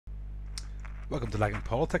Welcome to Lagging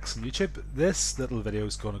Politics on YouTube. This little video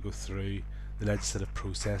is going to go through the legislative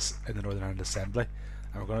process in the Northern Ireland Assembly,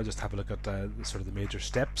 and we're going to just have a look at sort of the major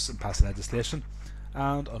steps in passing legislation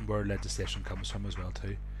and on where legislation comes from as well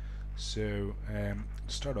too. So to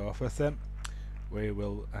start off with then, we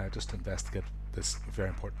will just investigate this very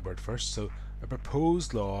important word first. So a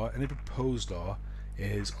proposed law, any proposed law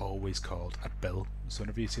is always called a bill. So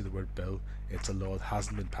whenever you see the word bill, it's a law that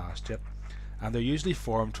hasn't been passed yet. And they're usually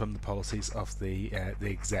formed from the policies of the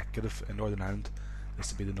executive in Northern Ireland.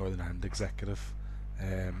 This would be the Northern Ireland Executive,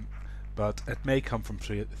 but it may come from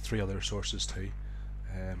three other sources too.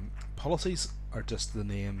 Policies are just the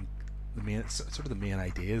main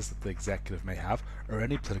ideas that the executive may have, or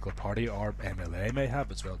any political party or MLA may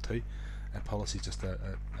have as well too. And policy is just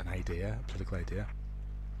an idea, a political idea.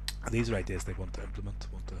 And these are ideas they want to implement,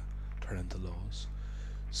 want to turn into laws.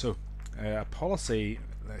 So a policy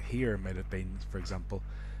here might have been, for example,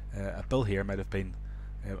 a bill here might have been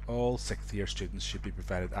all 6th year students should be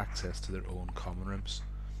provided access to their own common rooms.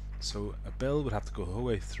 So a bill would have to go the whole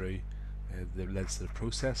way through the legislative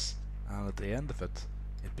process, and at the end of it,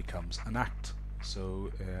 it becomes an act.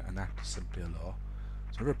 So an act is simply a law.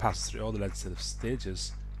 So whenever it passes through all the legislative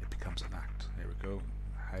stages, it becomes an act. There we go,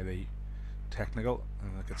 highly technical,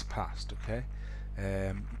 and it gets passed, okay?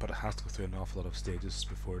 But it has to go through an awful lot of stages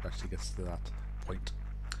before it actually gets to that point.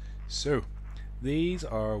 So these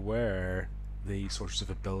are where the sources of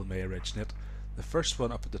a bill may originate. The first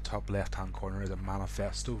one up at the top left hand corner is a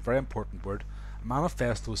manifesto. Very important word. A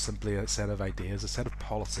manifesto is simply a set of ideas, a set of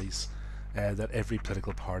policies that every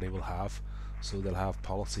political party will have. So they'll have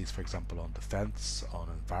policies, for example, on defence, on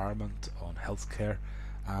environment, on healthcare,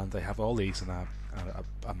 and they have all these in a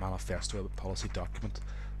manifesto, a policy document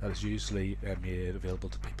that is usually made available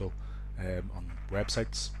to people on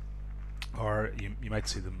websites, or you might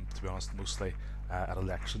see them, to be honest, mostly at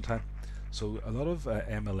election time. So a lot of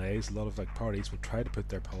MLAs, a lot of parties will try to put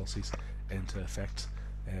their policies into effect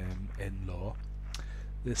in law.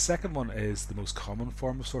 The second one is the most common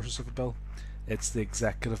form of sources of a bill. It's the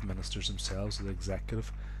executive ministers themselves, or the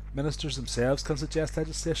executive ministers themselves can suggest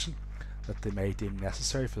legislation that they may deem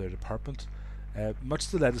necessary for their department. Much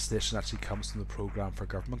of the legislation actually comes from the programme for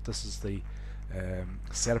government. This is the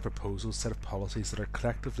set of proposals, set of policies that are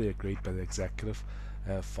collectively agreed by the executive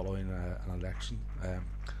following an election,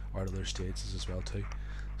 or at other stages as well too.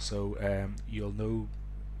 So you'll know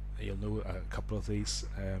a couple of these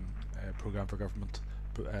programme for government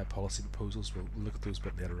policy proposals. We'll look at those a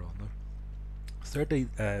bit later on though. Thirdly,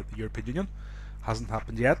 the European Union hasn't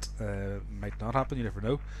happened yet, might not happen, you never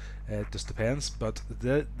know, it just depends, but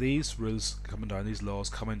these rules coming down, these laws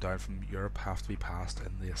coming down from Europe have to be passed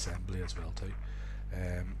in the Assembly as well too,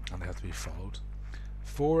 and they have to be followed.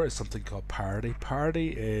 4 is something called parity. Parity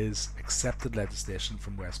is accepted legislation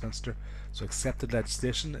from Westminster. So accepted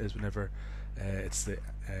legislation is whenever it's the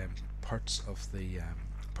parts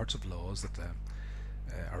of laws that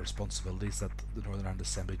are responsibilities that the Northern Ireland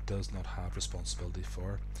Assembly does not have responsibility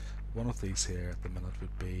for. One of these here at the minute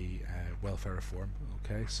would be welfare reform.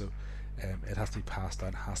 Okay, so it has to be passed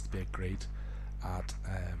down, has to be agreed at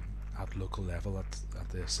local level at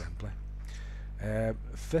the Assembly.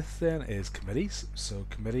 5th then is committees. So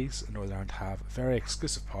committees in Northern Ireland have very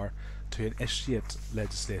exclusive power to initiate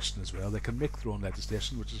legislation as well. They can make their own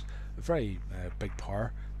legislation, which is a very big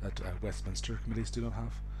power that Westminster committees do not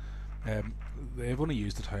have. They've only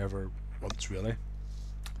used it, however, once really.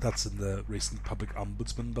 That's in the recent Public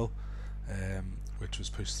Ombudsman Bill, which was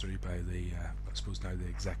pushed through by the, I suppose now the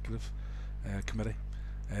Executive Committee.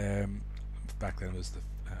 Back then it was the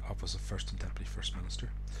Office of First and Deputy First Minister.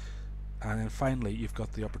 And then finally, you've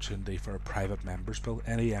got the opportunity for a private members bill.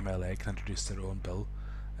 Any MLA can introduce their own bill.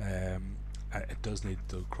 It does need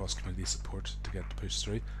the cross-community support to get pushed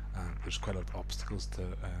through, and there's quite a lot of obstacles to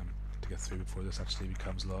get through before this actually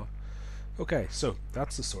becomes law. Okay, so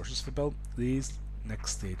that's the sources for bill. These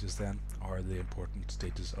next stages then are the important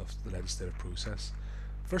stages of the legislative process.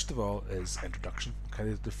 First of all is introduction. Okay,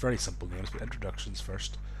 they're very simple names, but introductions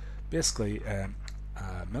first. Basically, a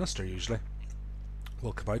minister usually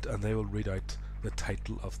will come out and they will read out the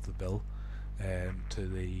title of the bill to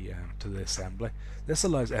the Assembly. This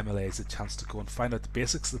allows MLAs a chance to go and find out the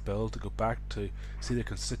basics of the bill, to go back to see their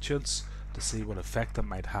constituents, to see what effect it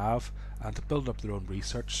might have, and to build up their own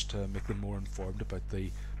research to make them more informed about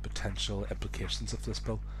the potential implications of this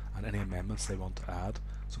bill and any amendments they want to add.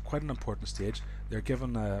 So quite an important stage. They're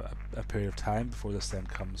given a period of time before this then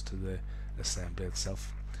comes to the Assembly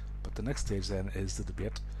itself. But the next stage then is the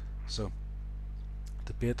debate. So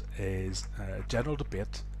debate is a general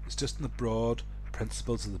debate. It's just in the broad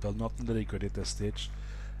principles of the bill, not in the nitty-gritty at this stage.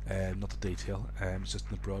 not the detail, it's just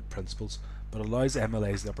in the broad principles, but allows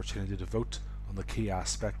MLAs the opportunity to vote on the key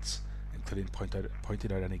aspects, including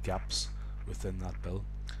pointing out any gaps within that bill.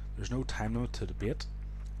 There's no time limit to debate,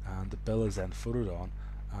 and the bill is then voted on,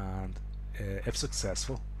 and if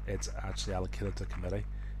successful, it's actually allocated to committee.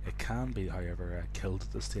 It can be, however, killed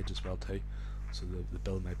at this stage as well too, so the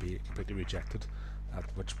bill may be completely rejected, at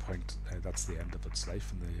which point that's the end of its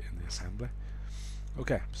life in the Assembly.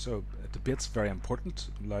 Okay, so debate's very important.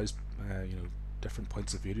 It allows different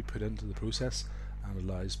points of view to put into the process, and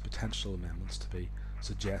allows potential amendments to be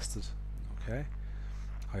suggested. Okay.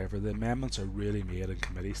 However, the amendments are really made in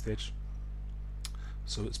committee stage,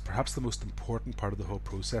 so it's perhaps the most important part of the whole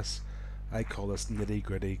process. I call this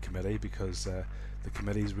nitty-gritty committee because the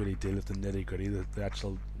committees really deal with the nitty-gritty, the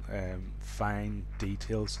actual fine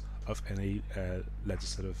details of any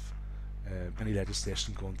any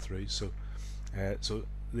legislation going through. So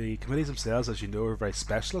the committees themselves, as you know, are very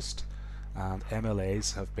specialist, and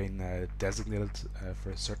MLAs have been designated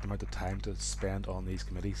for a certain amount of time to spend on these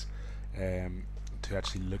committees to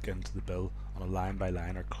actually look into the bill on a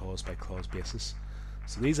line-by-line or clause-by-clause basis.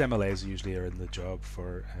 So these MLAs usually are in the job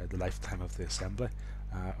for the lifetime of the Assembly,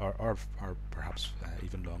 or perhaps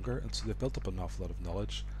even longer, and so they've built up an awful lot of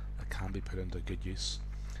knowledge that can be put into good use.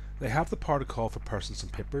 They have the power to call for persons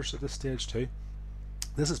and papers at this stage too.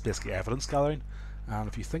 This is basically evidence gathering, and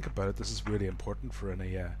if you think about it, this is really important for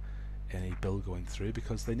any bill going through,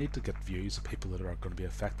 because they need to get views of people that are going to be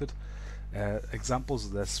affected. Examples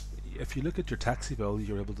of this: if you look at your taxi bill,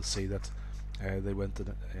 you're able to see that they went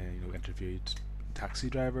and interviewed taxi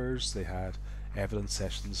drivers. They had evidence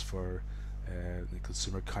sessions for the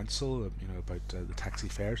Consumer Council, about the taxi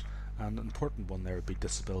fares, and an important one there would be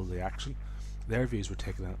Disability Action. Their views were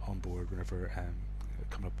taken on board whenever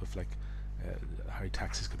coming up with how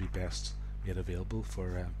taxis could be best made available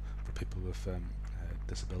for people with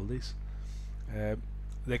disabilities.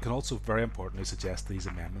 They can also very importantly suggest these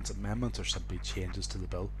amendments. Amendments are simply changes to the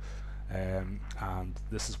bill, and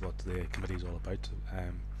this is what the committee is all about.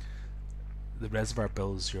 The reservoir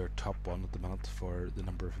bill is your top one at the minute for the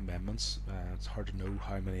number of amendments. It's hard to know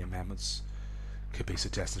how many amendments could be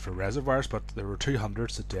suggested for reservoirs, but there were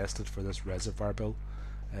 200 suggested for this reservoir bill,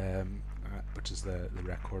 which is the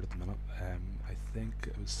record at the minute. I think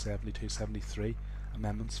it was 72, 73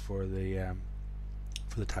 amendments for the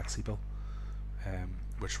taxi bill,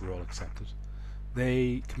 which were all accepted.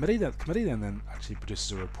 The committee then actually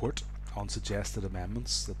produces a report on suggested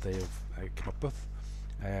amendments that they have come up with,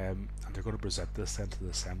 and they're going to present this then to the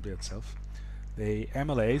Assembly itself. The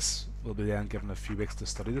MLAs will be then given a few weeks to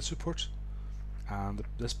study this report, and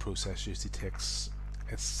this process usually takes,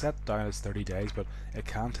 it's set down as 30 days, but it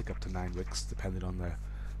can take up to 9 weeks depending on the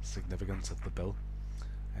significance of the bill.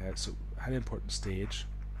 So highly important stage.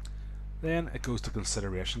 Then it goes to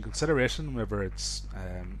consideration. Consideration, whenever it's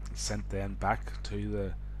sent then back to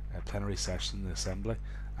the plenary session in the Assembly,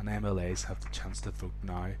 and MLAs have the chance to vote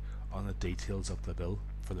now on the details of the bill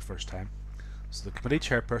for the first time. So the committee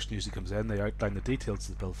chairperson usually comes in, they outline the details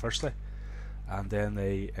of the bill firstly, and then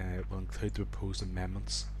they will include the proposed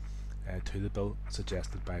amendments to the bill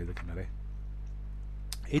suggested by the committee.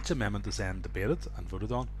 Each amendment is then debated and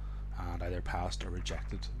voted on, and either passed or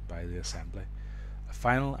rejected by the Assembly. A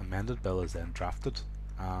final amended bill is then drafted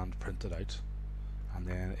and printed out, and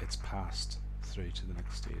then it's passed through to the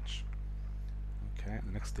next stage. Okay, and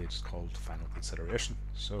the next stage is called final consideration.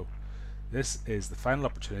 So this is the final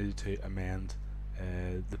opportunity to amend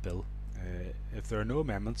the bill. If there are no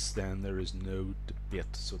amendments, then there is no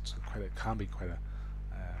debate, so it can be quite a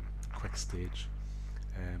quick stage,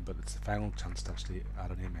 but it's the final chance to actually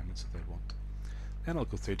add any amendments if they want. Then I'll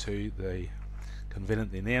go through to the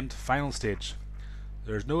conveniently named final stage.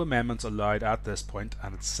 There's no amendments allowed at this point,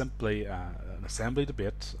 and it's simply an Assembly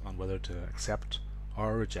debate on whether to accept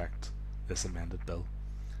or reject this amended bill.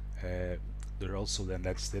 There are also then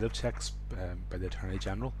legislative checks by the Attorney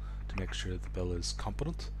General to make sure that the bill is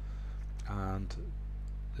competent, and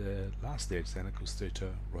the last stage then it goes through to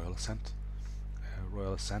royal assent.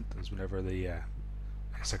 Royal assent is whenever the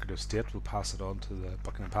Secretary of State will pass it on to the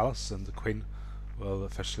Buckingham Palace, and the Queen will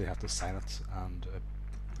officially have to sign it and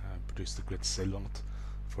produce the Great Seal on it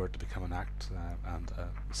for it to become an act and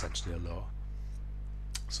essentially a law,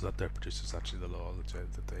 so that there produces actually the law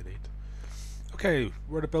that they need. Okay,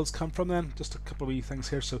 where do bills come from then? Just a couple of wee things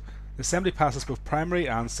here. So the Assembly passes both primary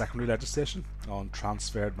and secondary legislation on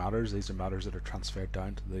transferred matters. These are matters that are transferred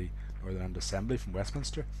down to the Northern Ireland Assembly from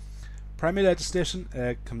Westminster. Primary legislation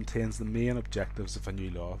contains the main objectives of a new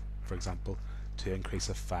law, for example, to increase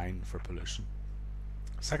a fine for pollution.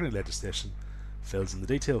 Secondary legislation fills in the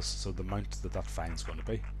details, so the amount that fine is going to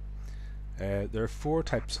be. There are 4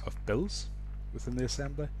 types of bills within the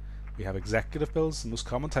Assembly. We have executive bills, the most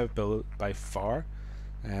common type of bill by far.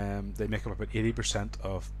 They make up about 80%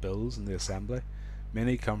 of bills in the Assembly.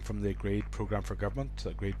 Many come from the agreed programme for government,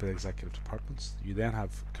 agreed by the executive departments. You then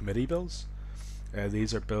have committee bills.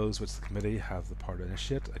 These are bills which the committee have the power to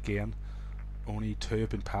initiate. Again, only 2 have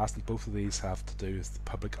been passed, and both of these have to do with the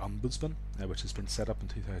Public Ombudsman, which has been set up in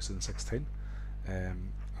 2016,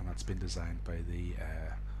 and that's been designed by the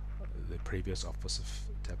previous office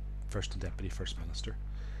of First and Deputy First Minister.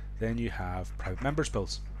 Then you have private members'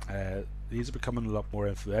 bills. These are becoming a lot more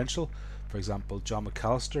influential. For example, John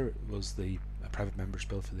McAllister was the private members'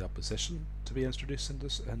 bill for the opposition to be introduced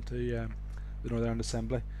into the Northern Ireland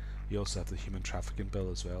Assembly. You also have the human trafficking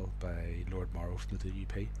bill as well by Lord Morrow from the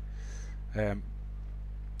DUP. And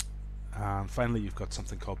finally, you've got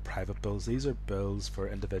something called private bills. These are bills for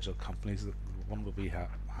individual companies. The one that we have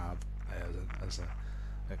as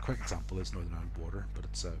a quick example is Northern Ireland Water, but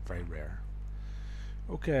it's very rare.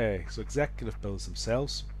 Okay, so executive bills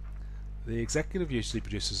themselves. The executive usually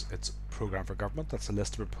produces its programme for government. That's a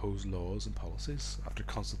list of proposed laws and policies. After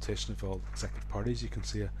consultation of all executive parties, you can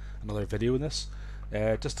see another video in this.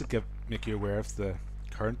 Just to make you aware of the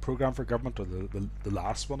current programme for government, or the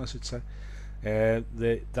last one I should say.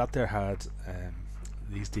 That there had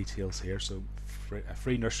these details here. So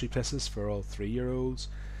free nursery places for all 3-year-olds,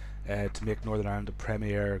 to make Northern Ireland a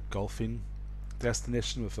premier golfing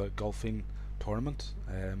destination with a golfing tournament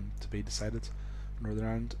to be decided for Northern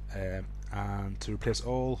Ireland, and to replace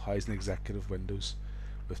all housing executive windows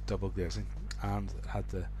with double glazing, and had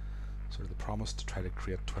the promise to try to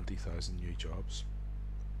create 20,000 new jobs.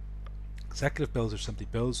 Executive bills are simply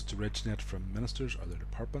bills which originate from ministers or their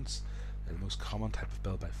departments. They're the most common type of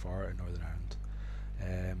bill by far in Northern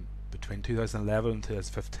Ireland. Between 2011 and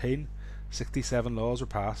 2015, 67 laws were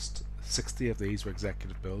passed. 60 of these were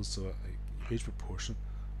executive bills, so a huge proportion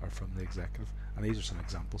are from the executive. And these are some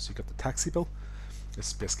examples. So you've got the taxi bill. This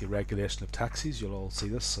is basically regulation of taxis. You'll all see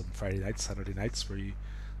this on Friday nights, Saturday nights, where you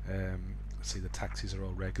see the taxis are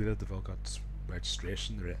all regulated. They've all got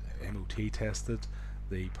registration, they're MOT tested.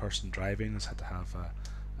 The person driving has had to have a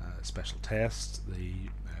special test. The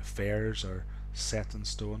fares are set in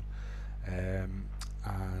stone, and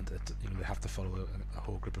they have to follow a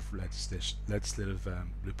whole group of legislative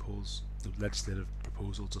loopholes, legislative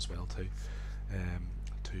proposals as well to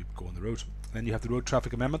go on the road. Then you have the Road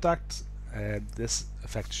Traffic Amendment Act. This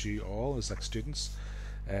affects you all as like students.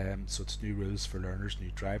 So it's new rules for learners,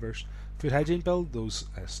 new drivers. Food Hygiene Bill, those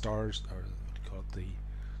stars, or what do you call it, the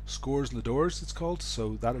scores on the doors it's called,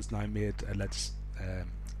 so that is now made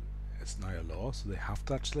it's now a law, so they have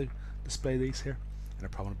to actually display these here in a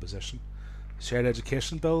prominent position. Shared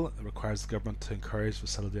Education Bill requires the government to encourage,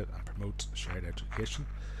 facilitate and promote shared education.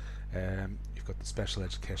 You've got the Special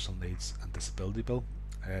Educational Needs and Disability Bill.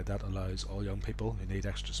 That allows all young people who need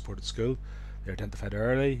extra support at school. They're identified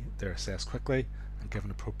early, they're assessed quickly and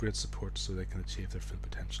given appropriate support so they can achieve their full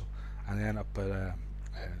potential. And then up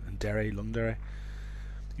in Derry, Londonderry,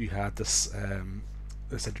 you had this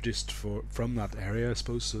introduced from that area, I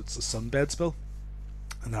suppose. So it's the Sunbeds Bill,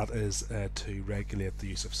 and that is to regulate the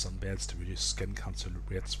use of sunbeds to reduce skin cancer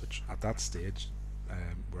rates, which at that stage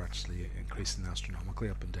were actually increasing astronomically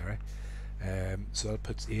up in Derry. So that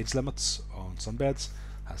puts age limits on sunbeds,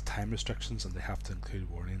 has time restrictions, and they have to include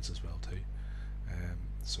warnings as well too.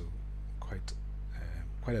 So quite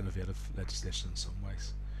innovative legislation in some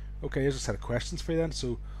ways. Okay, here's a set of questions for you then.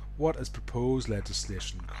 So what is proposed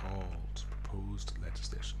legislation called? Proposed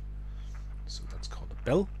legislation. So that's called a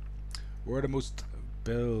bill. Where do most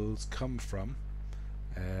bills come from?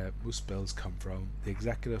 Most bills come from the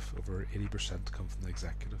executive. Over 80% come from the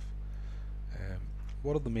executive.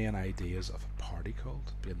 What are the main ideas of a party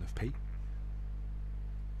called? BNFP.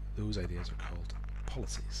 Those ideas are called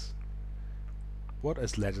policies. What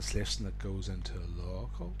is legislation that goes into a law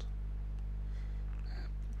called?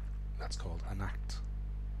 That's called an act.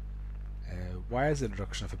 Why is the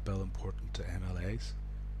introduction of a bill important to MLAs?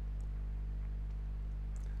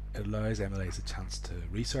 It allows MLAs a chance to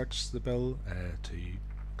research the bill, to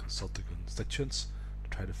consult their constituents, to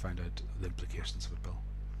try to find out the implications of a bill.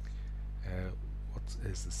 What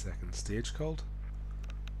is the second stage called?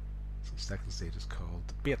 So the second stage is called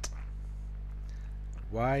debate.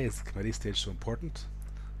 Why is the committee stage so important?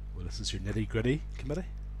 Well, this is your nitty-gritty committee.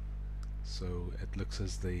 So it looks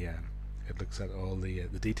at all the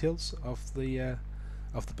details of the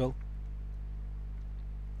bill.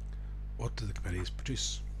 What do the committees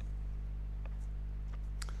produce?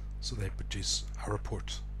 So they produce a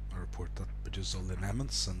report that produces all the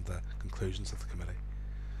amendments and the conclusions of the committee.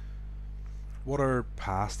 What are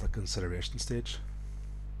passed at consideration stage?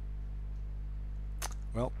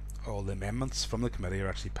 Well, all the amendments from the committee are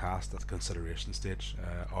actually passed at the consideration stage,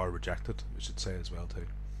 or rejected, we should say as well too.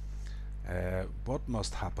 What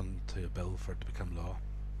must happen to a bill for it to become law?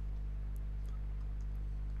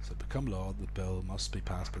 So to become law, the bill must be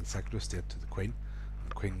passed by the Secretary of State to the Queen, and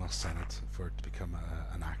the Queen must sign it for it to become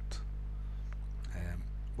an act.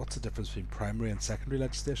 What's the difference between primary and secondary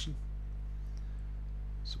legislation?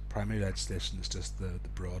 So primary legislation is just the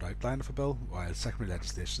broad outline of a bill, while secondary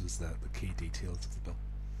legislation is the key details of the bill.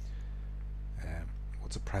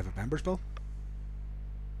 What's a private member's bill?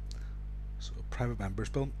 So a private member's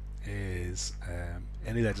bill is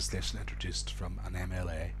any legislation introduced from an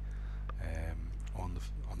MLA on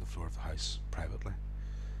the floor of the House privately.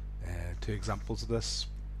 Two examples of this,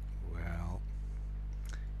 well,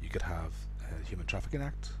 you could have the Human Trafficking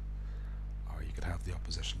Act, or you could have the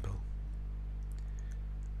Opposition Bill.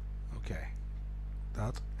 Okay,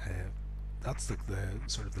 that's the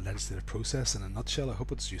sort of the legislative process in a nutshell. I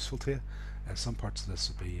hope it's useful to you. Some parts of this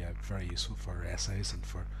will be very useful for essays and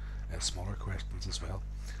for smaller questions as well.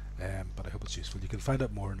 But I hope it's useful. You can find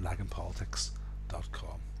out more on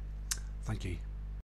laginpolitics.com. Thank you.